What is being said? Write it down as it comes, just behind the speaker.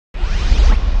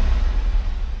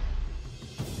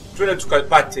Twende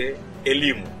tukapate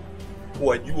elimu,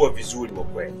 kuwajua vizuri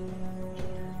Wakwele.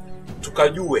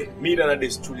 Tukajue mila na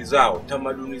desturi zao,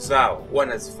 tamaduni zao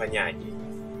wanazifanyaje.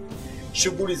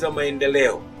 Shughuli za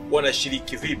maendeleo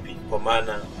wanashiriki vipi, kwa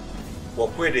maana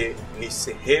Wakwele ni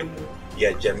sehemu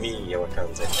ya jamii ya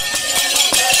Watanzania.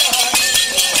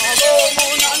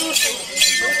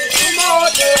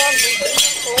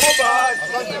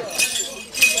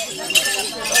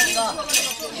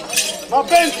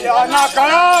 Mapenzi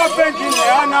anakala, pengine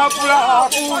anafuraha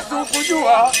kuhusu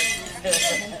kujua.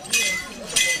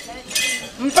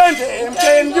 Mpende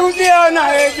mke mjuzi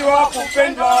anayejua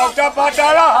kupendwa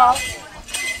utapata raha.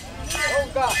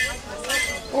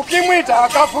 Ukimwita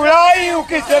kafurahi,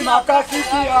 ukisema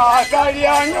kasikia hatari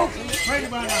ya nyuki.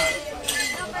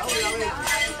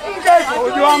 Mke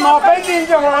kujua mapenzi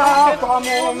njora kwa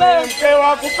mume, mke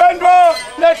wa kupendwa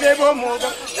lete bomuga.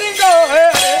 Ingo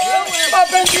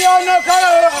mapenzi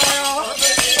anakala.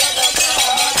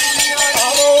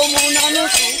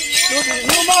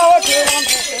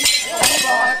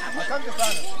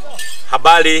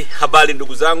 Habari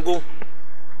ndugu zangu.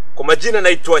 Kwa majina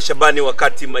naitwa Shabani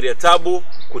wakati Maliyatabu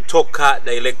kutoka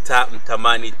director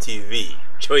Mtamani TV.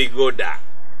 Choigoda.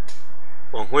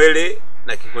 Wakwele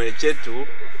na kikwele chetu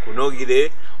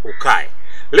kunogile ukae.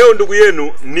 Leo ndugu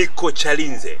yenu niko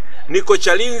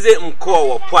Chalinze mkoa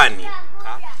wa Pwani.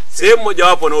 Sehemu moja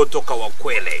wapo naotoka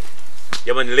Wakwele.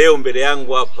 Jamani, leo mbele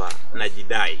yangu hapa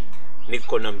najidai.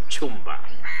 Niko na mchumba.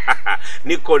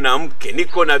 Niko na mke,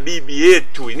 niko na bibi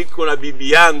yetu, niko na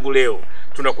bibi yangu leo.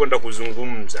 Tunakwenda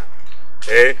kuzungumza.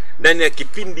 Ndani ya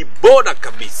kipindi bora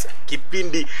kabisa.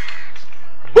 Kipindi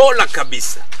bora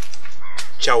kabisa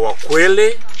cha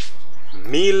Wakwele,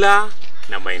 Mila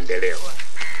na Maendeleo.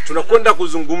 Tunakwenda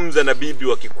kuzungumza na bibi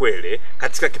wa Kikwele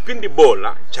katika kipindi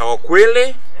bora cha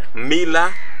Wakwele,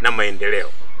 Mila na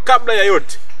Maendeleo. Kabla ya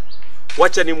yote,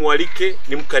 wacha nimwalike,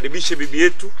 nimkaribishe bibi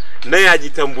yetu, naye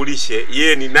ajitambulishe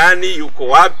yeye ni nani, yuko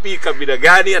wapi, kabila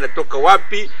gani, anatoka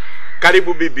wapi.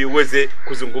 Karibu bibi, uweze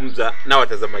kuzungumza na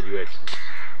watazamaji wetu.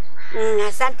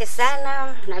 Asante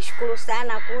sana, nashukuru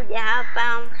sana kuja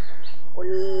hapa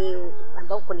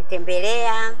ambao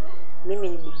kunitembelea. Mimi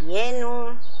ni bibi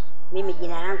yenu. Mimi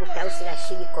jina langu Tausi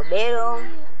Rashidi Kobelo,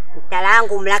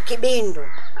 mtalangu Mlakibindu.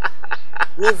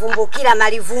 Nivumbukira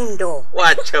Malivundo.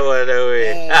 Wacha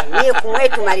wanawe. Mimi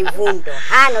kumwetu Malivundo.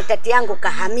 Hano tati yangu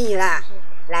Kahamila.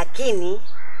 Lakini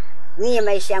niye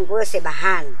maisha yangu yose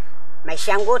bahani.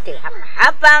 Maisha yangu yote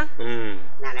hapa.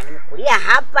 Na nimekulia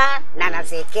hapa, na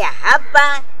nazekea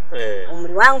hapa.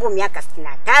 Umri wangu miaka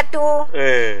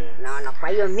 63. Naona kwa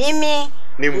hiyo mimi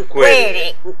ni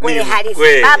mkwele. Mkwele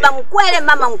halisi. Baba mkwele,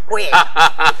 mama mkwele.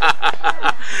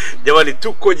 Jamani,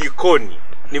 tuko jikoni.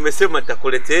 Nimesema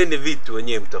nitakuleteeni vitu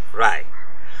wenyewe mtafurahi.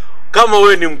 Kama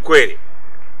wewe ni mkwele,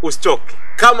 usitoke.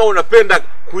 Kama unapenda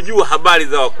kujua habari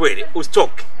za Wakwele,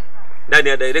 usitoke. Ndani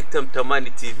ya director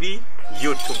Mtamani TV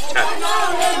YouTube channel.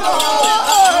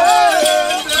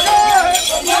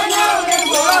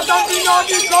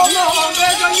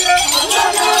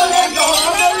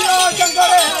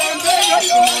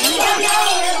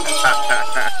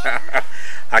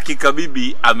 Hakika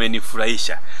bibi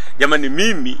amenifurahisha. Jamani,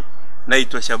 mimi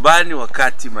naitwa Shabani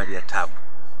wakati Maliyatabu.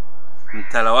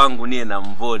 Mtala wangu niye na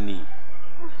Mvoni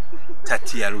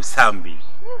tati ya Lusambi.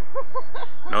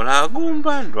 Nola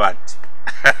gumba ndwati.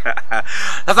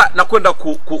 Sasa nakwenda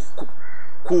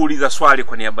kuuliza swali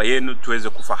kwa niaba yenu tuweze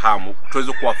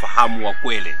kuwafahamu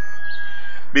Wakwele.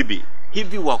 Bibi,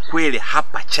 hivi Wakwele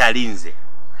hapa Chalinze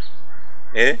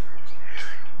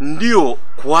ndio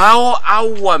kwao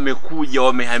au wamekuja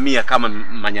wamehamia kama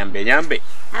manyambe?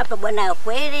 Hapa bwana,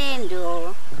 Wakwele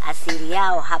ndio asili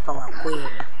yao hapa Wakwele.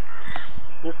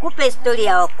 Nikupe historia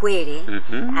ya Wakwele.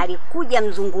 Alikuja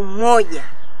mzungu mmoja,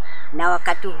 na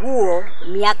wakati huo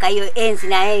miaka hiyo enzi.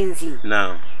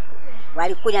 Naam.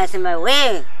 Walikuja nasema,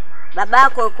 "We,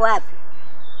 babako yuko wapi?"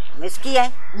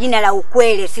 Umesikia jina la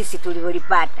Ukwele sisi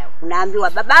tulivyolipata. Unaambiwa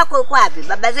babako yuko wapi?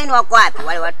 Baba zenu wako wapi?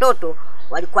 Wale watoto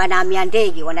walikuwa nahamia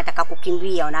ndege, wanataka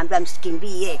kukimbia, wanaambiwa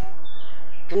msikimbie.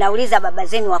 Tunauliza baba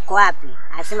zenu wako wapi?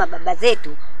 Anasema baba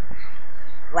zetu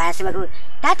wanasema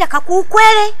tata kaku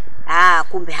Ukwele.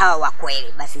 Kumbe hawa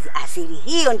Wakwele. Basi asili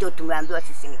hiyo ndio tumeambiwa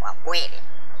sisi ni Wakwele.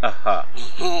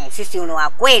 Sisi ni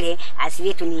Wakwele, asili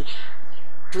yetu ni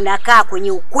tunakaa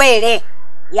kwenye Ukwele.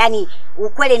 Yani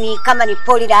Ukwele ni kama ni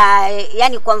poli la,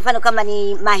 yani kwa mfano kama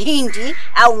ni mahindi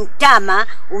au mtama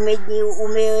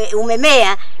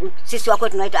umemea, sisi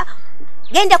Wakwele tunaita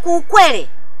genda ku Ukwele.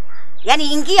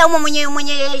 Yani ingia humo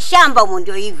mwenye shamba humo,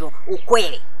 ndio hivyo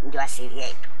Ukwele ndio asili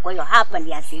yetu. Kwa hiyo hapa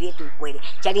ndio asili yetu Ukwele.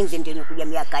 Chalinze ndio imekuja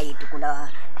miaka hii,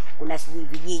 kuna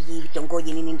vijiji,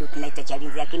 vitongoji nini ndio tunaita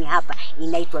Chalinze, lakini hapa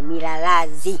inaitwa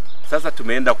Milalazi. Sasa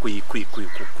tumeenda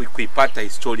kuipata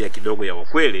historia kidogo ya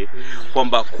Wakwele,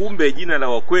 kwamba kumbe jina la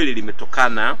Wakwele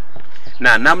limetokana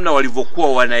na namna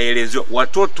walivyokuwa wanaelezewa.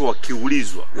 Watoto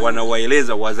wakiulizwa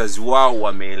wanawaeleza wazazi wao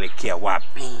wameelekea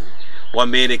wapi.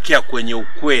 Wameelekea kwenye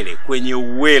ukwele, kwenye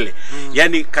uwele.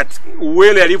 Yani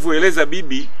uwele alivyoeleza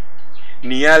bibi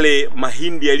ni yale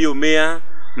mahindi yaliyomea,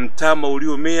 mtama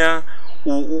uliomea,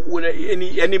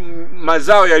 yani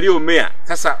mazao yaliyomea.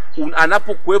 Sasa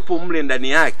anapokuepo mle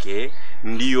ndani yake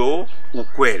ndiyo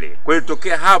ukwele. Kwa hiyo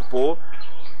tokea hapo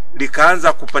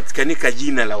likaanza kupatikanika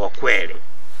jina la Wakwele.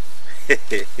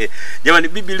 Jamani,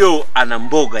 bibi leo ana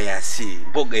mboga ya asili,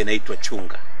 mboga inaitwa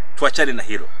chunga. Tuachane na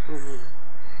hilo.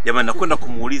 Jamani, nakwenda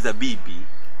kumuuliza bibi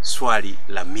swali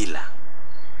la mila.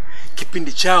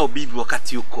 Kipindi chao bibi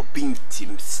wakati yuko binti,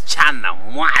 msichana,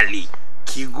 mwali,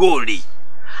 kigoli,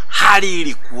 hali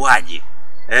ilikuwaje?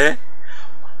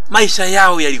 Maisha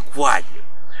yao yalikuwaje?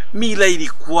 Mila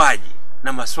ilikuwaje?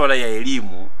 Na masuala ya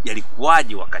elimu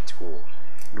yalikuwaje wakati huo?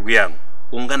 Ndugu yangu,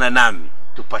 ungana nami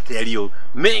tupate yaliyo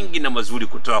mengi na mazuri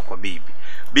kutoka kwa bibi.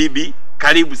 Bibi,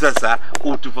 karibu sasa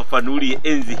utufafanulie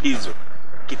enzi hizo.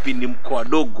 Kipindi mko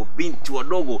wadogo, binti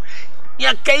wadogo,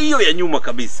 miaka hiyo ya nyuma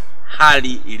kabisa,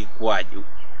 hali ilikuwaje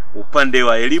upande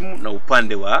wa elimu na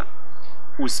upande wa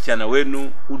usichana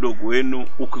wenu, udogo wenu,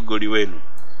 ukigoli wenu?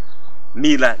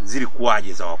 Mila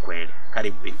zilikuwaje za Wakwele?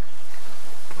 Karibu bibi.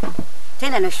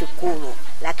 Tena nashukuru,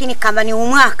 lakini kama ni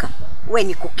umwaka we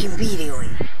ni kukimbile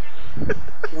wewe.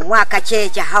 Umwaka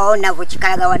checha haona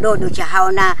vochikalaga wadodo, cha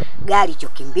haona gari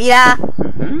chokimbira,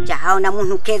 cha haona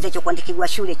muntu keze chokuandikirwa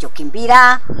shule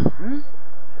chokimbira.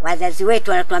 Wazazi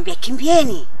wetu wanatuambia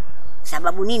kimbieni.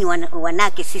 Sababu nini?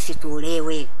 Wanake sisi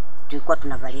tuolewe. Tulikuwa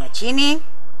tunavalia chini,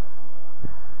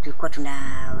 tulikuwa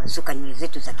tunasuka nywele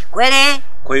zetu za kikwele.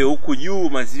 Kwa hiyo huku juu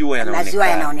maziwa yanaonekana. Maziwa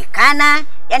yanaonekana.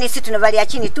 Yaani sisi tunavalia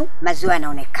chini tu, maziwa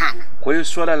yanaonekana. Kwa hiyo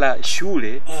swala la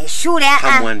shule, shule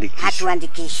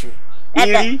hatuandikishwi.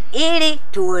 Ili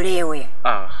tuolewe.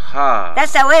 Aha.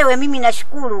 Sasa wewe, mimi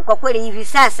nashukuru kwa kweli, hivi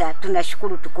sasa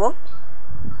tunashukuru tuko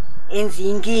enzi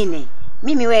nyingine.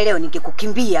 Mimi wewe leo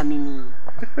ningekukimbia mimi.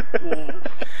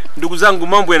 Ndugu zangu,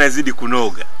 mambo yanazidi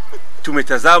kunoga.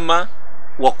 Tumetazama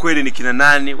Wakwele ni kina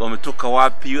nani, wametoka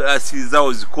wapi, asili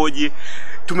zao zikoje.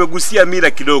 Tumegusia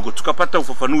mila kidogo, tukapata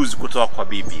ufafanuzi kutoka kwa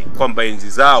bibi kwamba enzi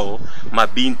zao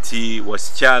mabinti,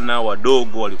 wasichana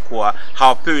wadogo walikuwa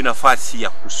hawapewi nafasi ya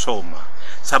kusoma.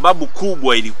 Sababu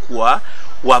kubwa ilikuwa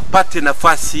wapate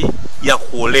nafasi ya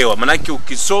kuolewa. Manake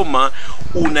ukisoma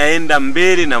unaenda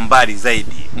mbele na mbali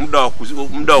zaidi.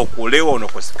 Muda wa kuolewa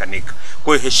unakosekanika.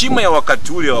 Kwa hiyo heshima ya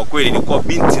wakati ule wa kweli ilikuwa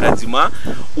binti lazima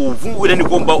ni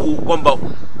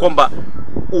kwamba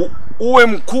uwe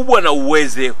mkubwa na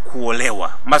uweze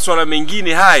kuolewa. Masuala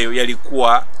mengine hayo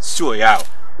yalikuwa sio yao.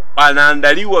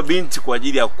 Anaandaliwa binti kwa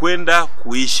ajili ya kwenda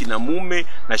kuishi na mume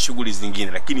na shughuli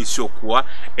zingine, lakini sio kuwa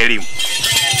elimu.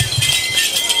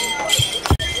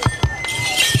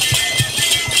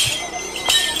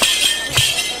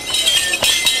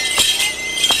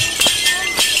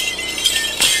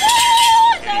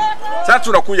 Sasa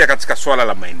tunakuja katika swala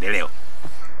la maendeleo.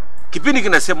 Kipindi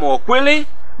kinasema Wakwele,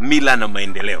 mila na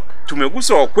maendeleo.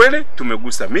 Tumegusa Wakwele,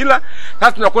 tumegusa mila.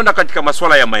 Sasa tunakwenda katika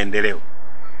masuala ya maendeleo.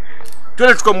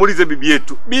 Twende tukamuulize bibi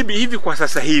yetu. Bibi, hivi kwa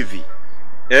sasa hivi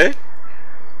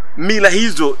mila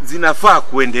hizo zinafaa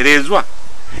kuendelezwa?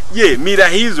 Je, mila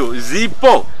hizo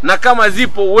zipo? Na kama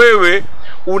zipo, wewe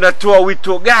unatoa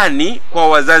wito gani kwa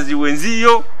wazazi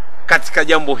wenzio katika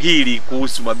jambo hili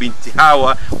kuhusu mabinti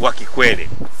hawa wa Kikwele?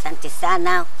 Asante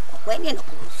sana. Kwa kweli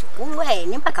nakushukuru wewe.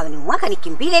 Ni mpaka ni mwaka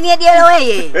nikimbile ni adielo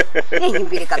wewe. Ni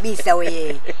kimbile kabisa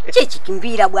wewe. Chechi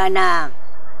kimbira bwana.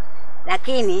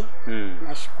 Lakini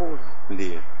nashukuru.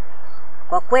 Ndiyo.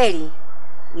 Kwa kweli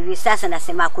hivi sasa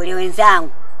nasema kweli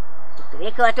wenzangu,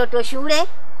 tupeleke watoto shule,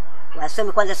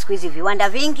 wasome kwanza. Siku hizi viwanda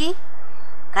vingi,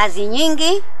 kazi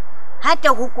nyingi.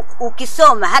 Hata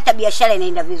ukisoma hata biashara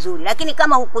inaenda vizuri, lakini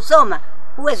kama hukusoma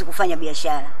huwezi kufanya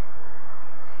biashara.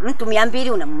 Mtu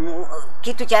 200 una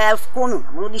kitu cha 10,000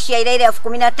 unamrudishia ile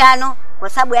 15,000 kwa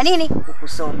sababu ya nini?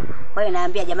 Hukusoma. Kwa hiyo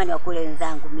naambia jamani, Wakwele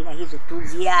wenzangu, mila hizo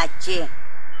tuziache,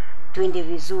 twende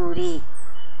vizuri,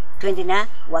 twende na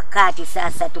wakati.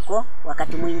 Sasa tuko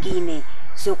wakati mwingine,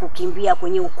 sio kukimbia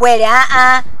kwenye ukwele.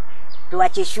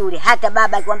 Tuache shule. Hata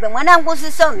baba akikwambia mwanangu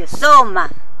usisome, soma.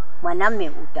 Mwanamume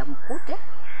utamkuta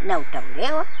na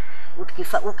utaolewa.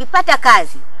 Ukipata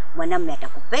kazi, mwanamume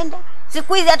atakupenda.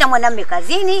 Siku hizi hata mwanamume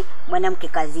kazini, mwanamke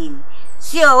kazini.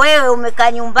 Sio wewe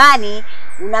umekaa nyumbani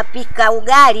unapika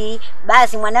ugali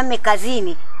basi mwanamume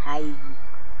kazini. Haiji.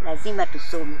 lazima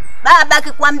tusome. Baba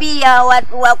akikwambia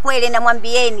Wakwele na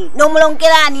mwambieni no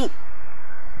mlongelani.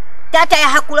 Tata ya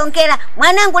hakulongela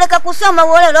mwanangu leka kusoma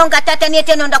wole longa tata niye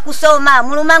tena nda kusoma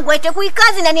mulumangu aite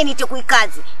kuikazi na nini ite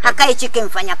kuikazi hakaye chike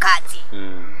mfanya kazi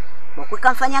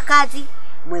wakuika mfanya kazi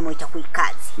mwemo ita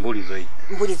kuikazi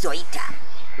mbuli zoita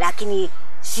lakini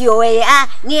sio wewe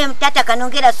niye mtata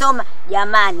kanongela soma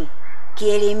jamani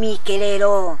kielimike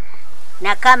lelo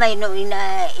na kama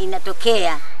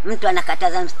inatokea mtu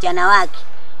anakataza msichana wake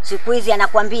siku hizi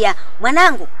anakuambia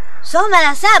mwanangu soma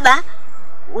la 7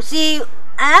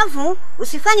 alafu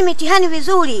usifanye mitihani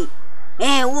vizuri.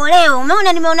 Uolewe,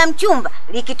 umeona nimeona mchumba.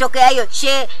 Likitokea hiyo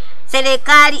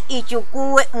serikali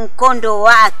ichukue mkondo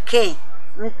wake.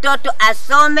 Mtoto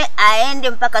asome aende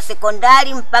mpaka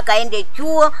sekondari mpaka aende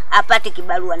chuo apate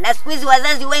kibarua. Na siku hizi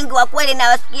wazazi wengi Wakwele na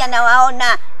wasikia na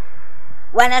waona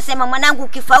wanasema mwanangu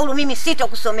ukifaulu mimi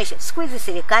sitokusomesha. Siku hizi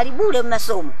serikali bure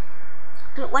masomo.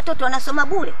 Watoto wanasoma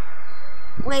bure.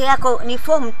 Wewe yako ni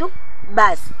form tu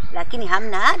basi, lakini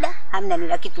hamna ada, hamna ni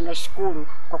lakini tunashukuru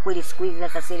kwa kweli siku hizi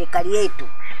sasa serikali yetu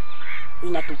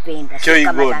inatupenda.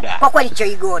 Kwa kweli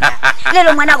choigoda.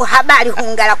 Lelo mwanangu habari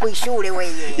hungala kuishule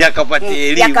wewe.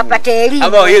 Yakapate elimu.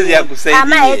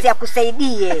 Ama hezi ya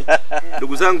kusaidie.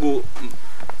 Ndugu zangu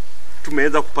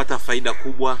tumeweza kupata faida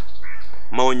kubwa,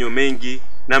 maonyo mengi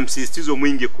na msisitizo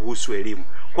mwingi kuhusu elimu.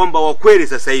 Kwamba Wakwele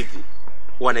sasa hivi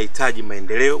wanahitaji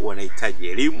maendeleo, wanahitaji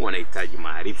elimu, wanahitaji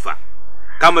maarifa.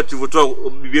 Kama tulivyotoa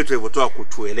bibi yetu alivyotoa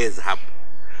kutueleza hapo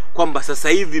kwamba sasa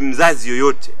hivi mzazi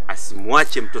yoyote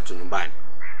asimwache mtoto nyumbani.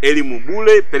 Elimu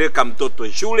bure, peleka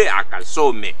mtoto shule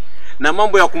akasome. Na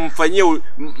mambo ya kumfanyia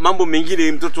mambo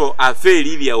mengine mtoto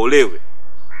afeli ili aolewe,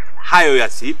 hayo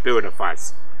yasipewe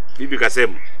nafasi. Bibi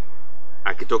kasema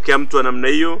akitokea mtu wa namna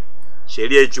hiyo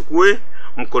sheria ichukue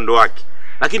mkondo wake.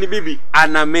 Lakini bibi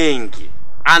ana mengi,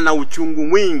 ana uchungu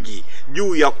mwingi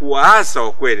juu ya kuwaasa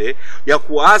Wakwele, ya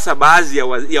kuwaasa baadhi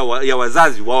ya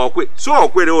wazazi wa Wakwele, sio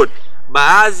Wakwele wote,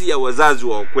 baadhi ya wazazi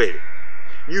wa Wakwele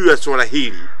juu ya swala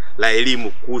hili la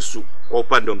elimu kuhusu kwa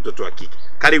upande wa mtoto wa kike.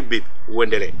 Karibu bibi,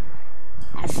 uendelee.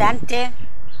 Asante.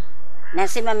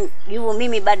 Nasema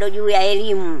mimi bado juu ya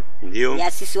elimu. Ndio.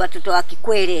 Ya sisi watoto wa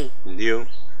Kikwele. Ndio.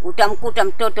 Utamkuta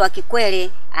mtoto wa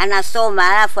Kikwele anasoma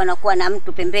alafu anakuwa na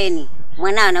mtu pembeni.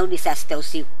 Mwanao anarudi saa 6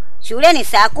 usiku. Shuleni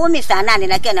saa 10 saa 8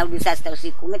 na kia anarudi saa 6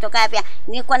 usiku. Umetoka hapa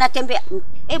nilikuwa natembea.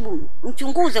 Hebu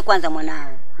mchunguze kwanza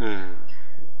mwanao.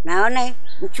 Naona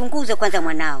mchunguze kwanza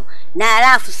mwanao. Na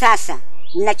alafu sasa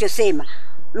ninachosema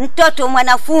mtoto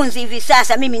mwanafunzi hivi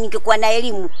sasa mimi ningekuwa na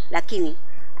elimu, lakini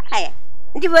haya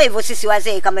ndivyo hivyo sisi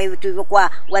wazee kama hivi tulivyokuwa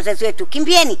wazazi wetu.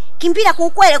 Kimbia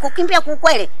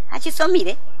kuukwele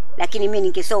achisomile. Lakini mimi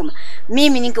ningesoma,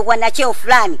 mimi ningekuwa na cheo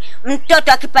fulani.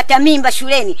 Mtoto akipata mimba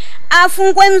shuleni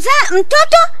afungwe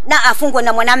mtoto na afungwe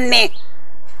na mwanamume.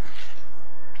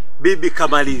 Bibi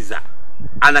kamaliza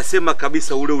anasema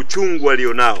kabisa ule uchungu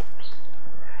alionao.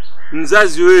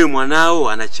 Mzazi wewe mwanao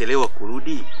anachelewa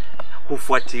kurudi,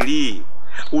 hufuatilii,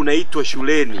 unaitwa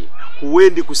shuleni,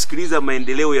 huendi kusikiliza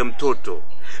maendeleo ya mtoto.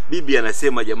 Bibi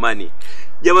anasema jamani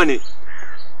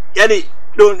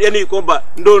yani kwamba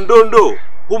ndo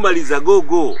humaliza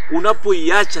gogo.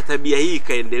 Unapoiacha tabia hii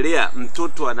kaendelea,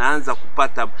 mtoto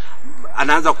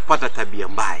anaanza kupata tabia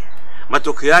mbaya.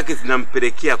 Matokeo yake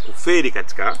zinampelekea kufeli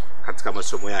katika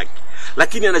masomo yake.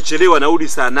 Lakini anachelewa, narudi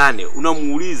saa 8,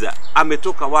 unamuuliza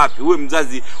ametoka wapi? Wewe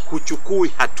mzazi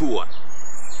huchukui hatua.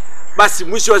 Basi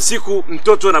mwisho wa siku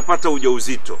mtoto anapata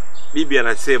ujauzito. Bibi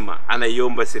anasema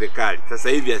anaiomba serikali sasa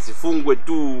hivi asifungwe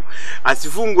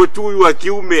tu huyu wa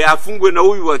kiume, afungwe na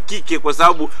huyu wa kike, kwa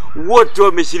sababu wote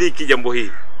wameshiriki jambo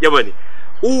hili. Jamani,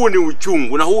 huu ni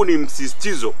uchungu na huu ni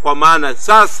msisitizo, kwa maana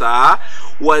sasa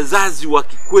wazazi wa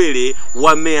Kikwele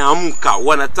wameamka,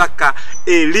 wanataka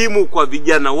elimu kwa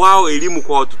vijana wao, elimu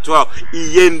kwa watoto wao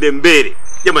iende mbele.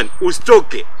 Jamani,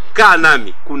 usitoke, kaa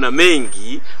nami, kuna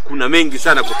mengi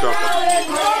sana kutoka kwa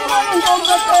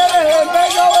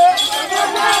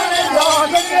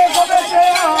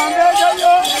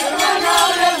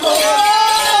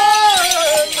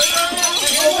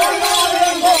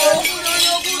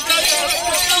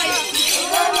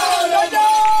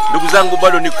ndugu zangu.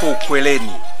 Bado niko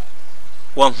ukweleni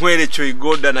Wakwele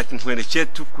choigoda na Kikwele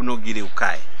chetu kunogile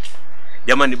ukae.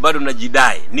 Jamani, bado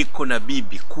najidai niko na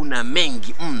bibi. Kuna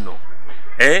mengi mno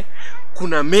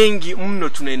kuna mengi mno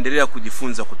tunaendelea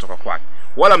kujifunza kutoka kwake.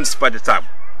 Wala msipate tabu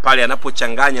pale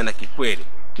anapochanganya na Kikwele.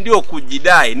 Ndio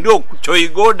kujidai, ndio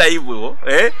kuchoigoda hivyo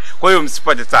Kwa hiyo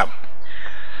msipate tabu.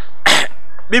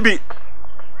 Bibi,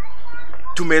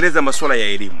 tumeeleza masuala ya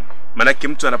elimu. Manake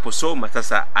mtu anaposoma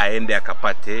sasa aende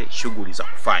akapate shughuli za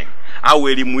kufanya, au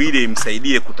elimu ile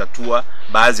imsaidie kutatua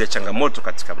baadhi ya changamoto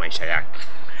katika maisha yake.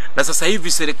 Na sasa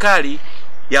hivi serikali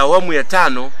ya awamu ya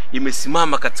 5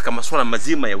 imesimama katika masuala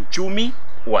mazima ya uchumi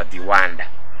wa viwanda.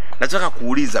 Nataka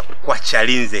kuuliza kwa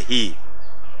Chalinze hii,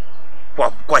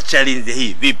 kwa Chalinze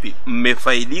hii vipi,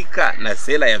 mmefaidika na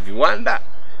sera ya viwanda?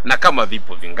 Na kama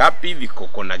vipo vingapi, viko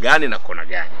kona gani na kona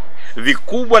gani,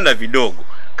 vikubwa na vidogo?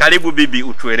 Karibu bibi,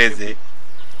 utueleze.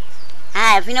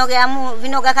 Haya,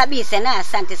 vinoga kabisa, na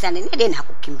asante sana. Nende na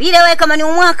kukimbia wewe kama ni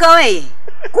umwaka wewe.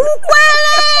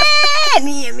 Kukwele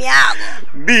ni miago.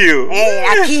 Ndio.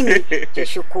 Lakini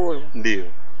tushukuru. Ndio.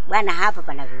 Bwana, hapa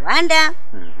pana viwanda.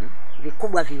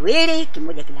 Vikubwa viwili,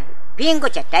 kimoja kina pingo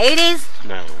cha tiles.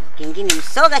 Naam. Kingine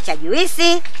msoga cha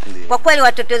juisi. Ndiyo. Kwa kweli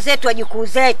watoto zetu, wajukuu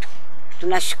zetu,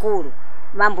 tunashukuru.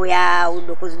 Mambo ya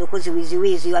udokozi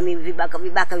wizi wa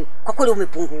vibaka kwa kweli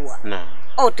umepungua. Naam.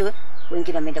 Oto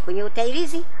wengine wameenda kwenye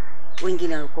utailizi,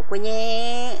 wengine wako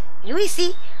kwenye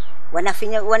juisi,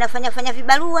 wanafanya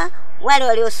vibarua. Wale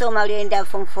waliosoma walioenda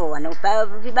form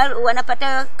 4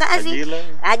 wanapata kazi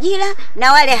ajira,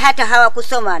 na wale hata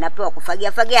hawakusoma wanapewa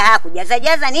kufagia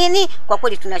kujaza nini. Kwa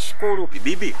kweli tunashukuru.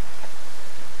 Bibi,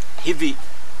 hivi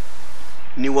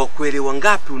ni Wakwele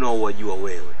wangapi unaowajua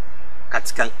wewe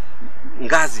katika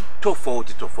ngazi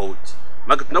tofauti?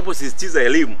 Maana tunaposisitiza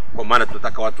elimu, kwa maana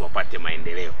tunataka watu wapate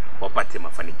maendeleo, wapate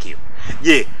mafanikio.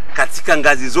 Je, katika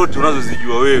ngazi zote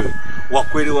unazozijua wewe,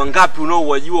 Wakwele wangapi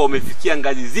unaowajua wamefikia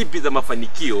ngazi zipi za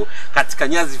mafanikio katika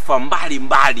nyadhifa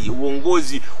mbalimbali,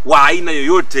 uongozi wa aina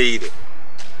yoyote ile,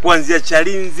 kuanzia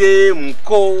Chalinze,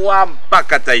 mkoa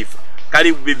mpaka taifa?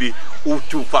 Karibu bibi,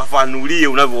 utufafanulie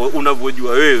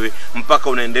unavyojua wewe mpaka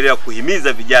unaendelea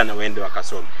kuhimiza vijana waende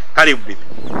wakasome. Karibu bibi.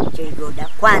 Choigoda,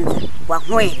 kwanza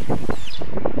Wakwele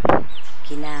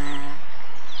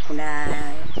kuna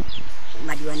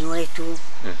madiwani wetu.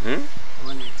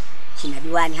 Ona china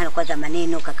diwani hana kwanza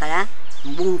maneno, kakala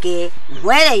mbunge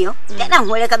Mwele hiyo. Tena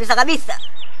Mwele kabisa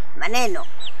maneno.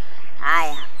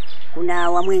 Haya, kuna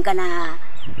Wamwenga na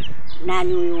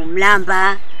nani huyu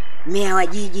Mlamba, meya wa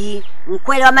jiji,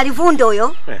 Mkwele wa Marivundo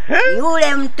huyo.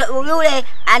 Yule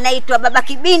anaitwa Baba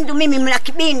Kibindu, mimi Mla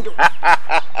Kibindu.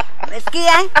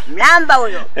 Umesikia? Mlamba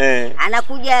huyo.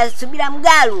 Anakuja Subira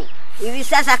Mgalu. Hivi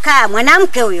sasa kaa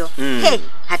mwanamke huyo.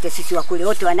 Hata sisi Wakwele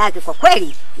wote wanawake kwa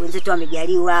kweli wenzetu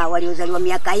wamejaliwa, waliozaliwa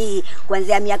miaka hii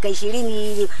kuanzia miaka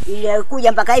 20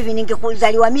 ilikuja mpaka hivi,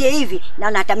 ningekuzaliwa mie hivi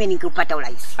naona hata mimi ningepata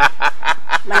urais.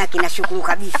 Maana kinashukuru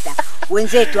kabisa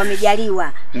wenzetu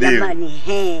wamejaliwa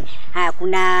jamani.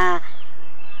 Kuna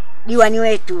diwani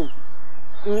wetu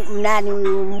nani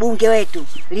mbunge wetu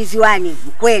Liziwani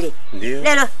Mkwele.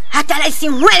 Lelo hata rais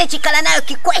Mwele chikala nayo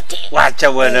Kikwete.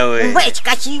 Wacha bwana wewe. Mwele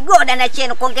chikachigoda na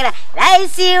cheno kuongera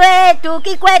rais wetu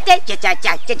Kikwete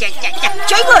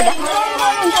choigoda.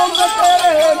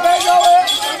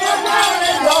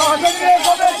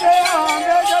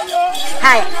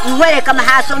 Haya, Mwele kama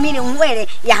hasomini Mwele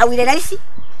ya hawile rais.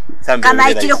 Kama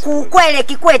itile kukwele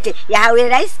Kikwete ya hawile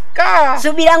rais.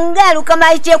 Subira Mgalu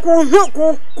kama itile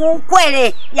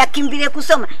kukwele ya kimbile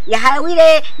kusoma ya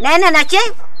hawile naena na che.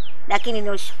 Lakini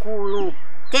nashukuru,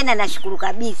 tena nashukuru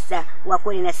kabisa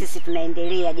Wakwele, na sisi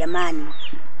tunaendelea jamani.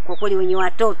 Kwa kweli wenye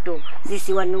watoto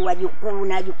sisi wajukuu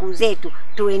na jukuu zetu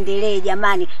tuendelee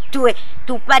jamani,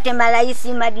 tupate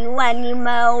maraisi, madiwani,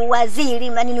 mawaziri,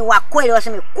 manini Wakwele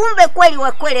waseme kumbe kweli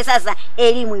Wakwele sasa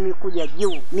elimu imekuja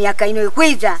juu. Miaka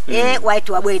inayokuja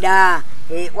watu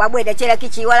wabweda chela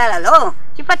kichi walala lo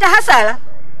kipata hasara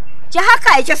cha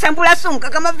haka cha sambula sunga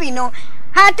kama vino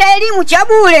hata elimu cha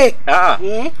bure.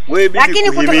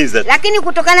 Lakini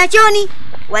kutokana choni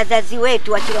wazazi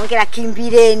wetu wakiongera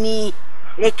kimbileni,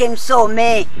 leke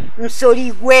msome,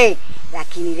 msoligwe.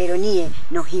 Lakini lelo nie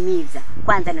nohimiza,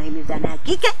 kwanza nohimiza na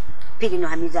kike, pili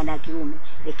nohimiza na kiume.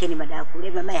 Lekeni madawa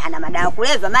kuleva, mae hana madawa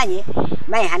kuleva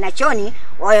mae hana choni,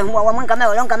 Wamwenga mae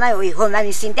olonga mae oihoma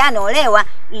misindano olewa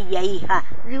ija iha.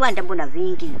 Viwanda mbona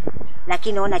vingi,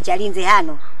 lakini ona Chalinze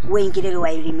hano wengi lelo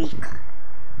waelimika.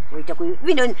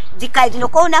 Vino zikai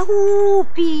zinokona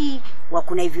hupi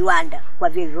wakuna viwanda, kwa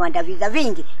vile viwanda viza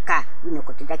vingi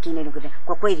inokotenda kine.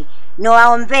 Kwa kweli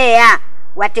nowaombea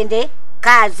watende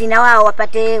kazi na wao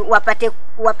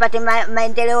wapate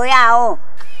maendeleo yao.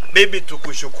 Bibi,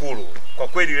 tukushukuru kwa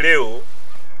kweli leo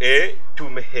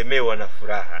tumehemewa na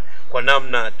furaha kwa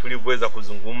namna tulivyoweza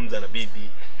kuzungumza na bibi,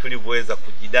 tulivyoweza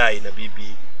kujidai na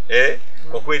bibi.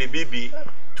 Kwa kweli bibi,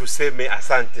 tuseme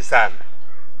asante sana.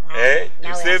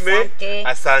 Tuseme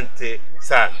asante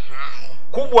sana.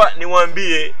 Kubwa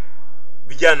niwaambie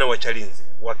vijana wa Chalinze,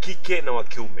 wa kike na wa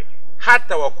kiume,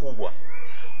 hata wakubwa,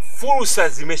 fursa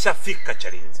zimeshafika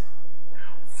Chalinze.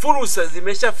 Fursa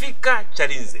zimeshafika,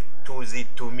 Chalinze,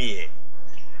 tuzitumie.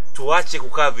 Tuache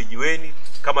kukaa vijiweni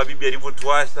kama bibi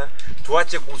alivyotuasa,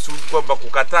 tuache kusudi kwamba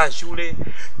kukataa shule,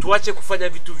 tuache kufanya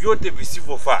vitu vyote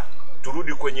visivyofaa.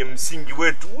 Turudi kwenye msingi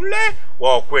wetu ule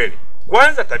wa Wakwele.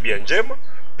 Kwanza tabia njema,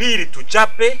 pili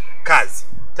tuchape kazi,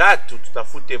 tatu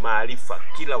tutafute maarifa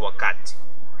kila wakati.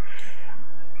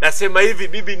 Nasema hivi,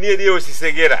 bibi nie leo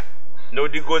usisegera. No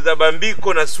digoza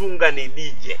bambiko na sunga ni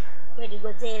DJ.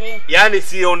 Yani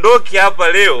siondoki hapa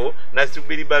leo na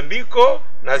subiri bambiko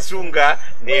na sunga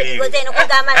ni leo. Digozeni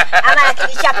kugama ama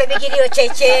kichape bigilio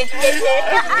cheche.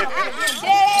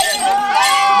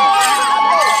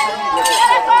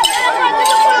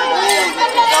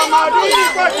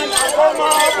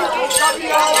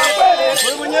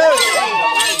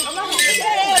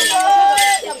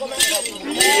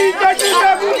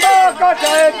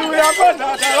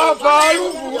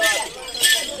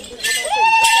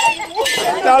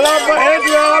 Talapa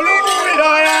yetu ya Lugu,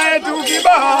 wilaya yetu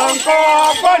Kibaha, mkoa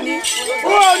wa Pwani.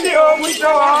 Huo ndio mwisho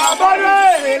wa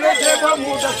habari. Letebwa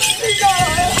muda.